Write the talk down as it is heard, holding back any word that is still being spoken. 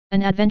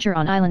An Adventure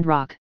on Island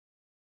Rock.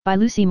 By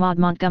Lucy Maud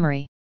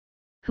Montgomery.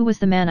 Who was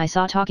the man I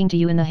saw talking to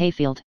you in the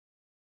hayfield?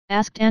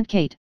 Asked Aunt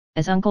Kate,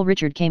 as Uncle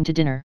Richard came to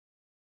dinner.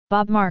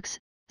 Bob Marks,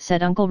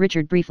 said Uncle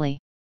Richard briefly.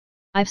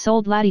 I've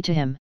sold Laddie to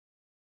him.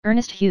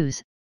 Ernest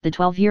Hughes, the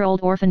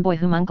 12-year-old orphan boy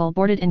whom Uncle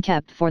boarded and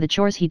kept for the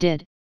chores he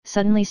did,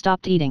 suddenly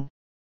stopped eating.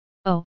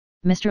 Oh,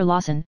 Mr.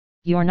 Lawson,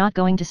 you're not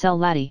going to sell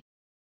Laddie?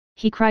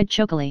 He cried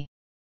chokily.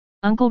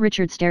 Uncle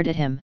Richard stared at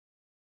him.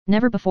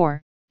 Never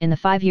before, in the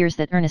 5 years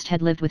that Ernest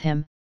had lived with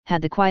him,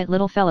 had the quiet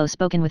little fellow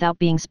spoken without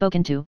being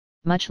spoken to,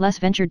 much less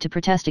ventured to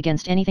protest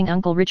against anything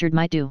Uncle Richard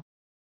might do.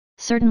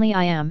 Certainly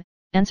I am,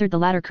 answered the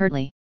latter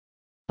curtly.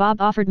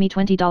 Bob offered me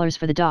 $20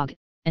 for the dog,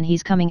 and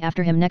he's coming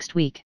after him next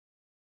week.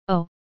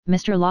 Oh,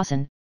 Mr.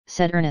 Lawson,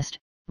 said Ernest,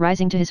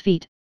 rising to his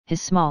feet,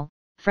 his small,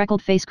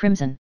 freckled face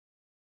crimson.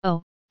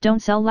 Oh,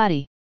 don't sell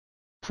Laddie.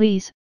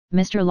 Please,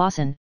 Mr.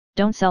 Lawson,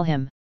 don't sell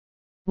him.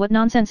 What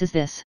nonsense is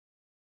this?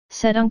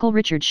 Said Uncle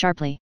Richard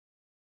sharply.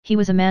 He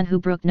was a man who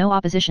brooked no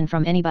opposition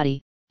from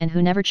anybody, and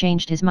who never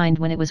changed his mind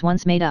when it was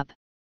once made up.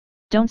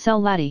 Don't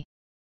sell Laddie,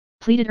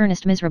 pleaded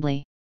Ernest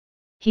miserably.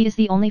 He is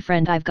the only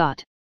friend I've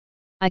got.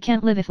 I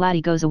can't live if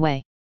Laddie goes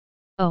away.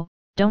 Oh,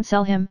 don't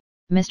sell him,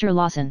 Mr.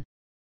 Lawson.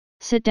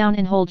 Sit down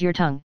and hold your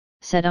tongue,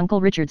 said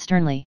Uncle Richard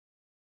sternly.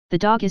 The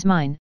dog is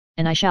mine,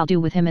 and I shall do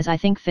with him as I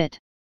think fit.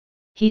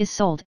 He is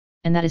sold,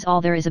 and that is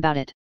all there is about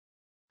it.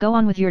 Go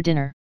on with your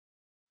dinner.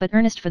 But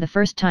Ernest for the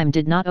first time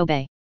did not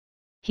obey.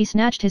 He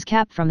snatched his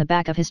cap from the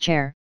back of his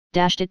chair,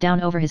 dashed it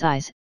down over his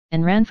eyes,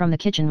 and ran from the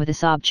kitchen with a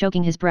sob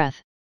choking his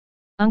breath.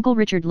 Uncle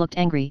Richard looked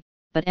angry,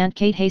 but Aunt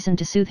Kate hastened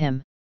to soothe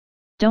him.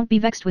 Don't be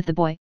vexed with the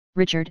boy,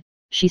 Richard,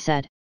 she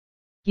said.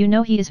 You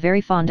know he is very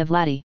fond of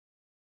Laddie.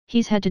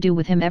 He's had to do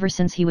with him ever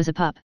since he was a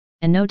pup,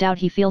 and no doubt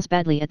he feels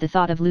badly at the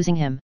thought of losing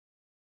him.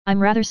 I'm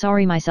rather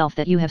sorry myself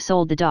that you have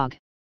sold the dog.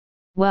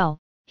 Well,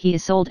 he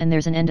is sold and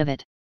there's an end of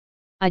it.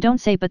 I don't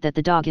say but that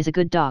the dog is a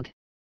good dog.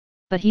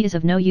 But he is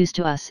of no use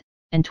to us,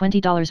 and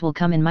 $20 will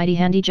come in mighty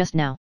handy just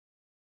now.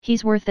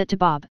 He's worth that to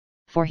Bob,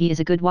 for he is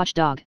a good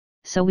watchdog,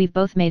 so we've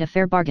both made a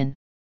fair bargain.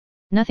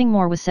 Nothing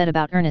more was said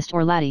about Ernest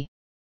or Laddie.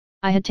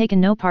 I had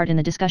taken no part in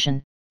the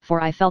discussion,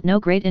 for I felt no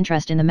great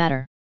interest in the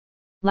matter.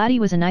 Laddie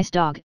was a nice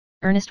dog,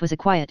 Ernest was a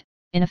quiet,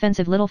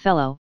 inoffensive little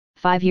fellow,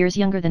 5 years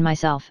younger than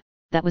myself,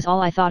 that was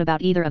all I thought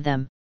about either of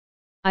them.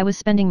 I was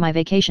spending my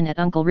vacation at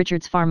Uncle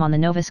Richard's farm on the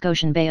Nova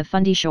Scotian Bay of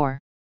Fundy shore.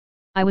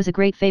 I was a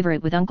great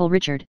favorite with Uncle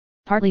Richard,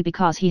 partly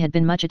because he had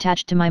been much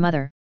attached to my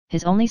mother,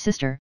 his only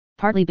sister,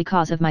 partly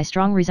because of my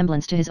strong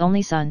resemblance to his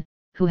only son,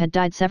 who had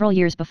died several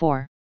years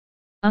before.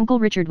 Uncle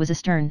Richard was a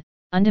stern,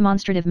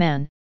 undemonstrative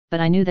man, but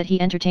I knew that he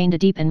entertained a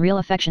deep and real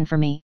affection for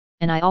me,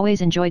 and I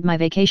always enjoyed my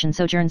vacation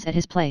sojourns at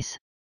his place.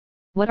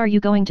 What are you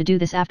going to do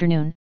this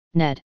afternoon,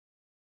 Ned?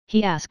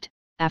 He asked,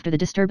 after the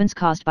disturbance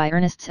caused by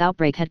Ernest's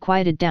outbreak had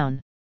quieted down.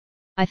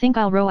 I think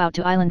I'll row out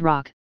to Island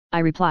Rock, I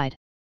replied.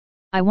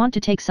 I want to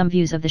take some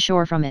views of the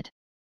shore from it.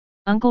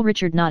 Uncle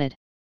Richard nodded.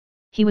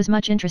 He was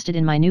much interested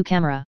in my new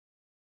camera.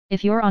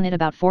 If you're on it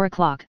about 4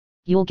 o'clock,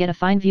 you'll get a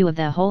fine view of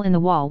the hole in the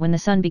wall when the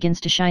sun begins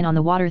to shine on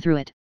the water through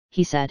it,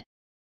 he said.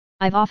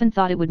 I've often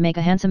thought it would make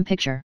a handsome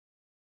picture.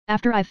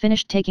 After I've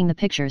finished taking the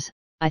pictures,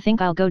 I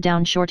think I'll go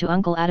down shore to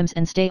Uncle Adam's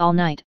and stay all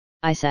night,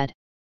 I said.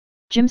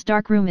 Jim's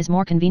dark room is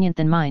more convenient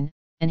than mine,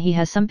 and he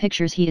has some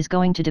pictures he is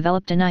going to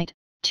develop tonight,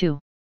 too.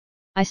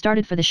 I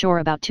started for the shore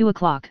about 2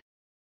 o'clock.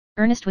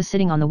 Ernest was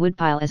sitting on the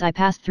woodpile as I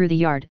passed through the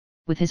yard,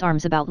 with his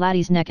arms about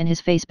Laddie's neck and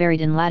his face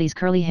buried in Laddie's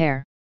curly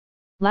hair.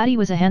 Laddie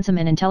was a handsome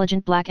and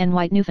intelligent black and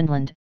white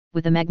Newfoundland,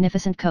 with a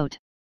magnificent coat.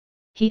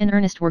 He and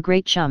Ernest were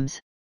great chums.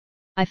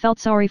 I felt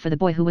sorry for the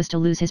boy who was to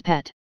lose his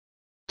pet.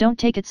 Don't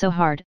take it so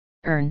hard,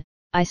 Ern,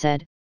 I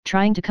said,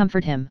 trying to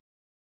comfort him.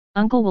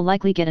 Uncle will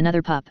likely get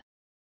another pup.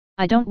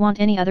 I don't want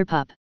any other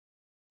pup.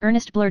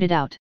 Ernest blurted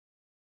out.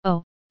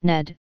 Oh,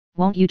 Ned,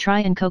 won't you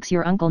try and coax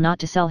your uncle not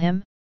to sell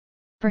him?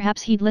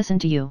 Perhaps he'd listen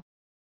to you.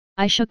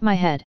 I shook my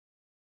head.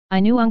 I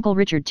knew Uncle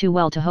Richard too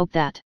well to hope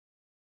that.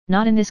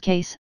 Not in this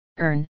case,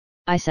 Ern,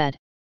 I said.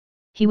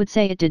 He would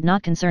say it did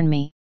not concern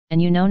me,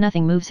 and you know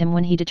nothing moves him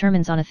when he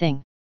determines on a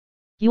thing.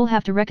 You'll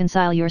have to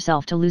reconcile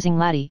yourself to losing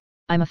Laddie,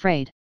 I'm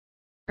afraid.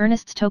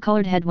 Ernest's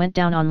tow-colored head went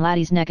down on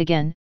Laddie's neck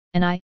again,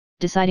 and I,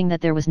 deciding that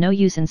there was no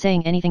use in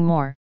saying anything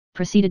more,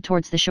 proceeded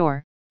towards the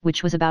shore,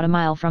 which was about a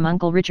mile from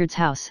Uncle Richard's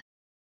house.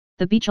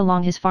 The beach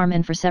along his farm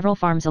and for several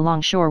farms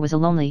along shore was a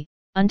lonely,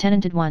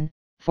 untenanted one,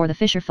 for the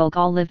fisherfolk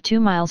all lived 2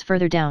 miles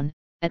further down,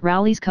 at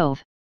Rowley's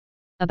Cove.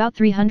 About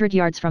 300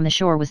 yards from the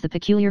shore was the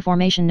peculiar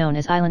formation known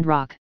as Island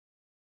Rock.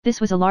 This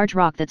was a large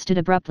rock that stood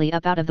abruptly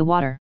up out of the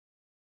water.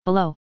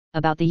 Below,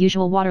 about the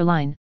usual water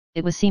line,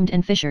 it was seamed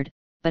and fissured,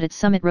 but its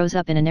summit rose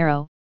up in a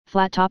narrow,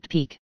 flat-topped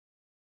peak.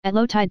 At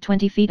low tide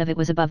 20 feet of it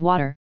was above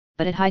water,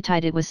 but at high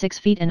tide it was 6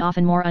 feet and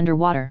often more under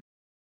water.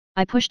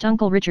 I pushed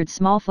Uncle Richard's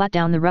small flat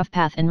down the rough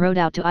path and rowed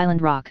out to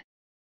Island Rock.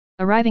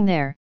 Arriving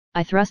there,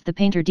 I thrust the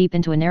painter deep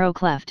into a narrow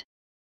cleft.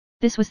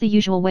 This was the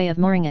usual way of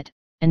mooring it,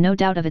 and no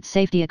doubt of its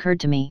safety occurred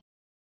to me.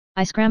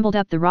 I scrambled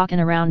up the rock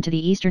and around to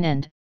the eastern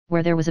end,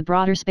 where there was a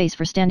broader space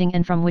for standing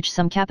and from which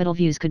some capital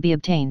views could be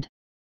obtained.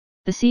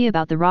 The sea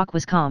about the rock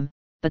was calm,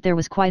 but there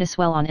was quite a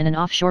swell on and an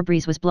offshore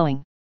breeze was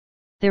blowing.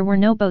 There were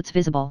no boats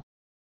visible.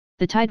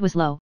 The tide was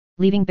low,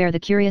 leaving bare the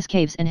curious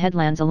caves and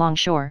headlands along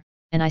shore,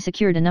 and I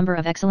secured a number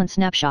of excellent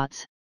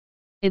snapshots.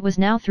 It was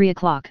now 3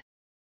 o'clock.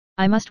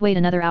 I must wait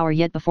another hour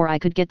yet before I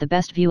could get the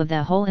best view of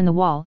the hole in the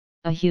wall,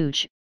 a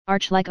huge,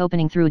 arch-like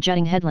opening through a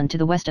jutting headland to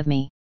the west of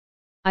me.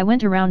 I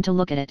went around to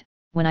look at it,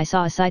 when I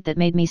saw a sight that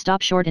made me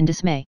stop short in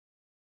dismay.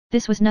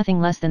 This was nothing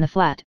less than the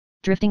flat,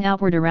 drifting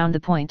outward around the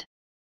point.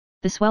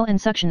 The swell and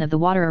suction of the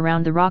water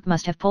around the rock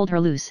must have pulled her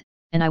loose,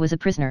 and I was a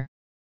prisoner.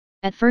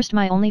 At first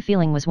my only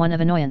feeling was one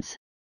of annoyance.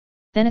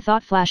 Then a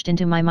thought flashed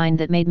into my mind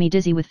that made me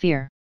dizzy with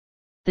fear.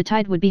 The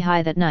tide would be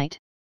high that night.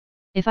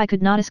 If I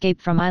could not escape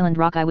from Island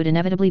Rock I would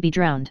inevitably be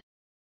drowned.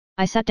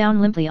 I sat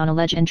down limply on a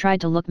ledge and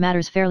tried to look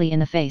matters fairly in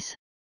the face.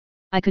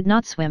 I could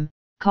not swim,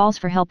 calls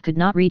for help could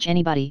not reach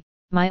anybody,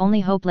 my only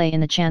hope lay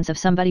in the chance of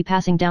somebody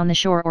passing down the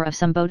shore or of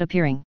some boat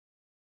appearing.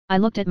 I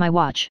looked at my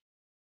watch.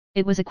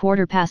 It was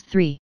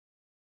 3:15.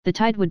 The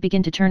tide would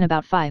begin to turn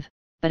about 5,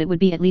 but it would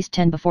be at least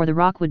 10 before the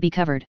rock would be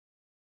covered.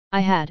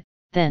 I had,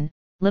 then,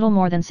 little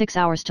more than 6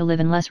 hours to live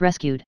unless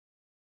rescued.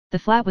 The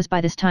flat was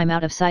by this time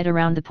out of sight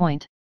around the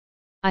point.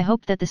 I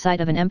hoped that the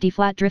sight of an empty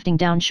flat drifting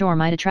down shore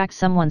might attract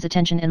someone's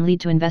attention and lead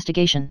to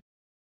investigation.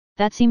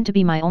 That seemed to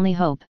be my only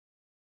hope.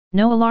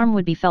 No alarm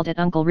would be felt at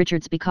Uncle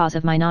Richard's because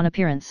of my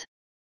non-appearance.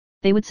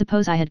 They would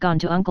suppose I had gone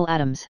to Uncle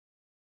Adam's.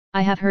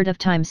 I have heard of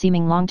time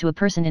seeming long to a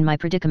person in my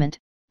predicament,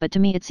 but to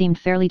me it seemed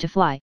fairly to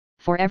fly,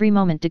 for every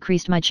moment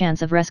decreased my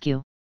chance of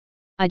rescue.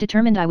 I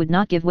determined I would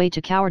not give way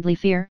to cowardly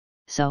fear,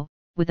 so,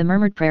 with a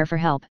murmured prayer for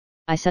help,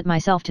 I set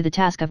myself to the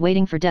task of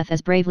waiting for death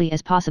as bravely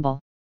as possible.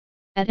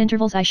 At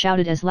intervals I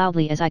shouted as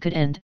loudly as I could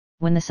and,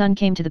 when the sun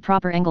came to the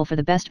proper angle for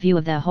the best view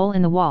of the hole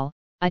in the wall,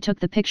 I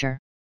took the picture.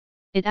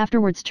 It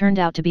afterwards turned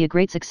out to be a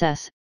great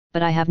success,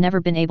 but I have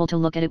never been able to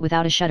look at it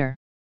without a shudder.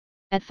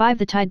 At 5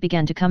 the tide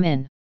began to come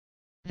in.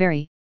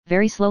 Very,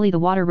 very slowly the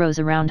water rose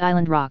around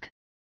Island Rock.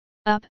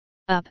 Up,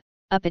 up,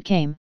 up it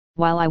came,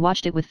 while I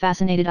watched it with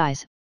fascinated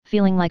eyes,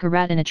 feeling like a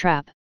rat in a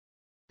trap.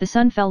 The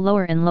sun fell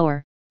lower and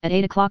lower, at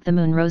 8 o'clock the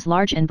moon rose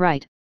large and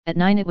bright, at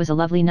 9 it was a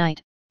lovely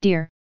night,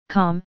 dear,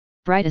 calm,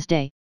 bright as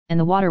day, and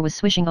the water was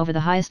swishing over the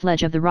highest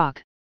ledge of the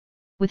rock.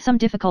 With some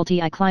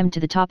difficulty I climbed to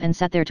the top and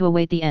sat there to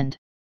await the end.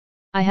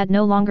 I had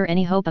no longer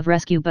any hope of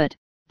rescue but,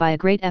 by a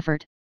great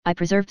effort, I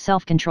preserved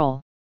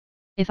self-control.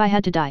 If I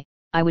had to die,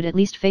 I would at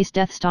least face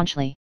death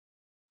staunchly.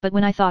 But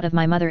when I thought of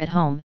my mother at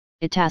home,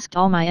 it tasked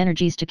all my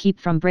energies to keep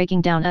from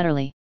breaking down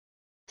utterly.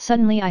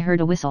 Suddenly I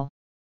heard a whistle.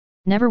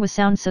 Never was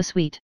sound so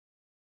sweet.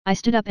 I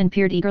stood up and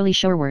peered eagerly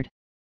shoreward.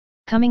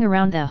 Coming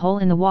around the hole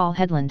in the wall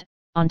headland,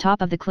 on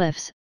top of the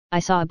cliffs, I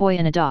saw a boy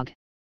and a dog.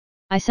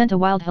 I sent a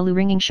wild halloo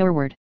ringing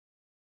shoreward.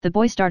 The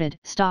boy started,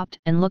 stopped,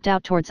 and looked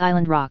out towards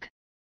Island Rock.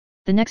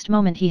 The next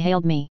moment he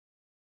hailed me.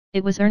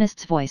 It was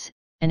Ernest's voice,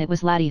 and it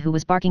was Laddie who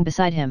was barking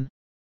beside him.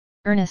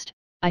 "Ernest,"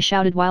 I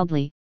shouted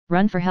wildly,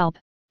 "run for help,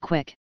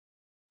 quick!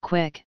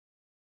 Quick!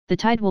 The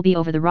tide will be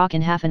over the rock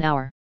in half an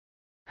hour.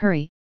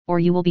 Hurry, or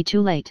you will be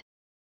too late."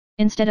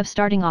 Instead of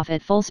starting off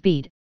at full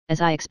speed, as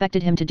I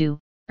expected him to do,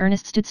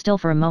 Ernest stood still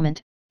for a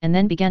moment, and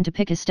then began to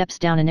pick his steps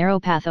down a narrow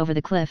path over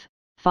the cliff,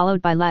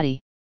 followed by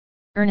Laddie.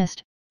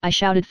 "Ernest," I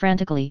shouted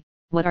frantically,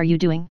 "what are you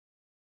doing?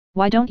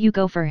 Why don't you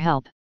go for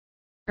help?"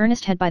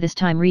 Ernest had by this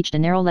time reached a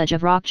narrow ledge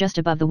of rock just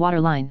above the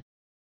water line.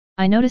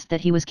 I noticed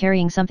that he was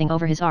carrying something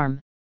over his arm.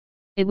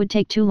 "It would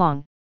take too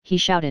long," he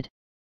shouted.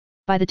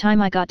 "By the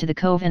time I got to the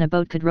cove and a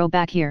boat could row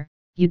back here,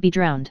 you'd be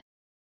drowned.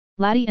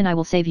 Laddie and I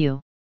will save you.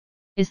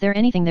 Is there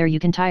anything there you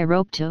can tie a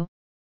rope to?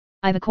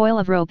 I've a coil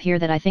of rope here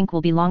that I think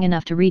will be long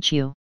enough to reach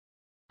you.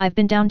 I've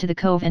been down to the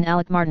cove and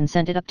Alec Martin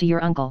sent it up to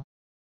your uncle."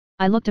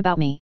 I looked about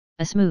me.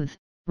 A smooth,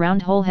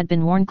 round hole had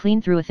been worn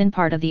clean through a thin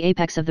part of the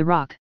apex of the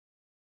rock.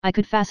 I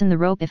could fasten the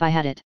rope if I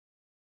had it.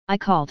 I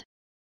called.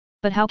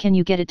 "But how can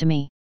you get it to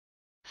me?"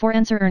 For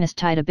answer Ernest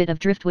tied a bit of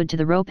driftwood to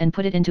the rope and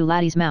put it into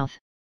Laddie's mouth.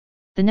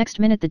 The next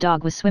minute the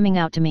dog was swimming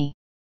out to me.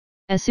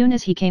 As soon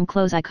as he came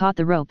close I caught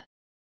the rope.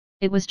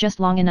 It was just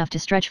long enough to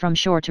stretch from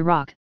shore to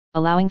rock,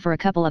 allowing for a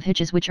couple of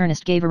hitches which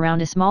Ernest gave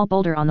around a small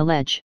boulder on the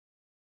ledge.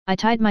 I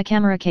tied my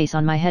camera case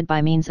on my head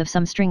by means of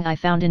some string I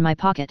found in my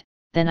pocket,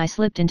 then I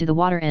slipped into the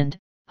water and,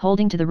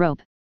 holding to the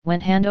rope,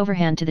 went hand over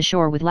hand to the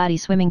shore with Laddie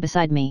swimming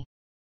beside me.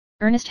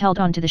 Ernest held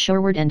on to the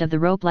shoreward end of the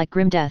rope like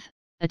grim death,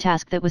 a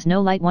task that was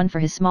no light one for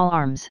his small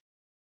arms.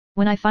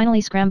 When I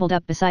finally scrambled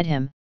up beside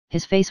him,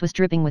 his face was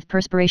dripping with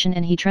perspiration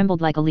and he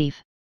trembled like a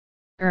leaf.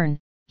 "Ern,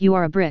 you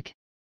are a brick!"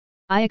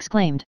 I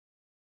exclaimed.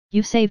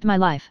 "You've saved my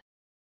life."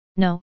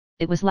 "No,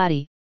 it was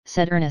Laddie,"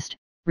 said Ernest,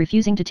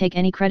 refusing to take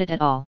any credit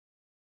at all.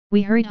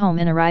 We hurried home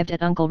and arrived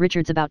at Uncle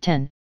Richard's about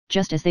 10,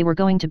 just as they were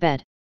going to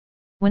bed.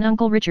 When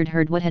Uncle Richard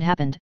heard what had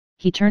happened,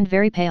 he turned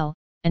very pale,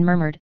 and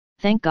murmured,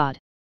 "Thank God."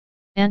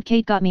 Aunt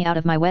Kate got me out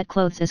of my wet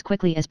clothes as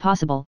quickly as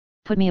possible,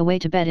 put me away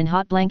to bed in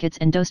hot blankets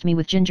and dosed me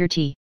with ginger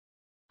tea.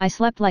 I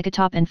slept like a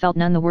top and felt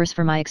none the worse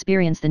for my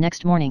experience the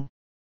next morning.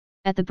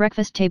 At the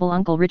breakfast table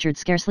Uncle Richard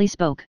scarcely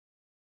spoke.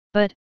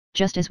 But,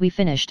 just as we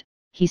finished,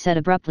 he said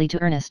abruptly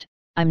to Ernest,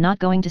 "I'm not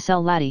going to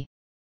sell Laddie.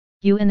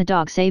 You and the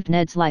dog saved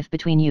Ned's life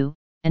between you,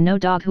 and no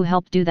dog who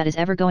helped do that is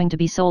ever going to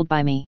be sold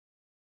by me.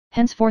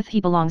 Henceforth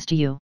he belongs to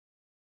you.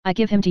 I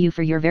give him to you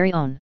for your very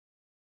own.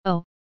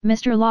 Oh,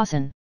 Mr.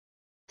 Lawson,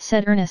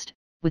 said Ernest,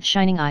 with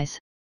shining eyes.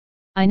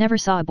 I never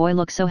saw a boy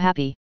look so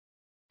happy.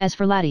 As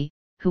for Laddie,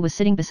 who was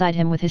sitting beside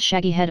him with his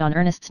shaggy head on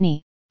Ernest's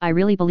knee, I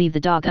really believe the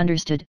dog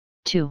understood,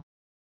 too.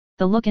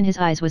 The look in his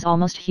eyes was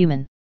almost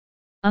human.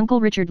 Uncle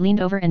Richard leaned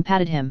over and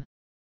patted him.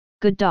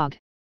 Good dog,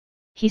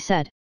 he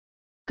said.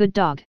 Good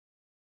dog.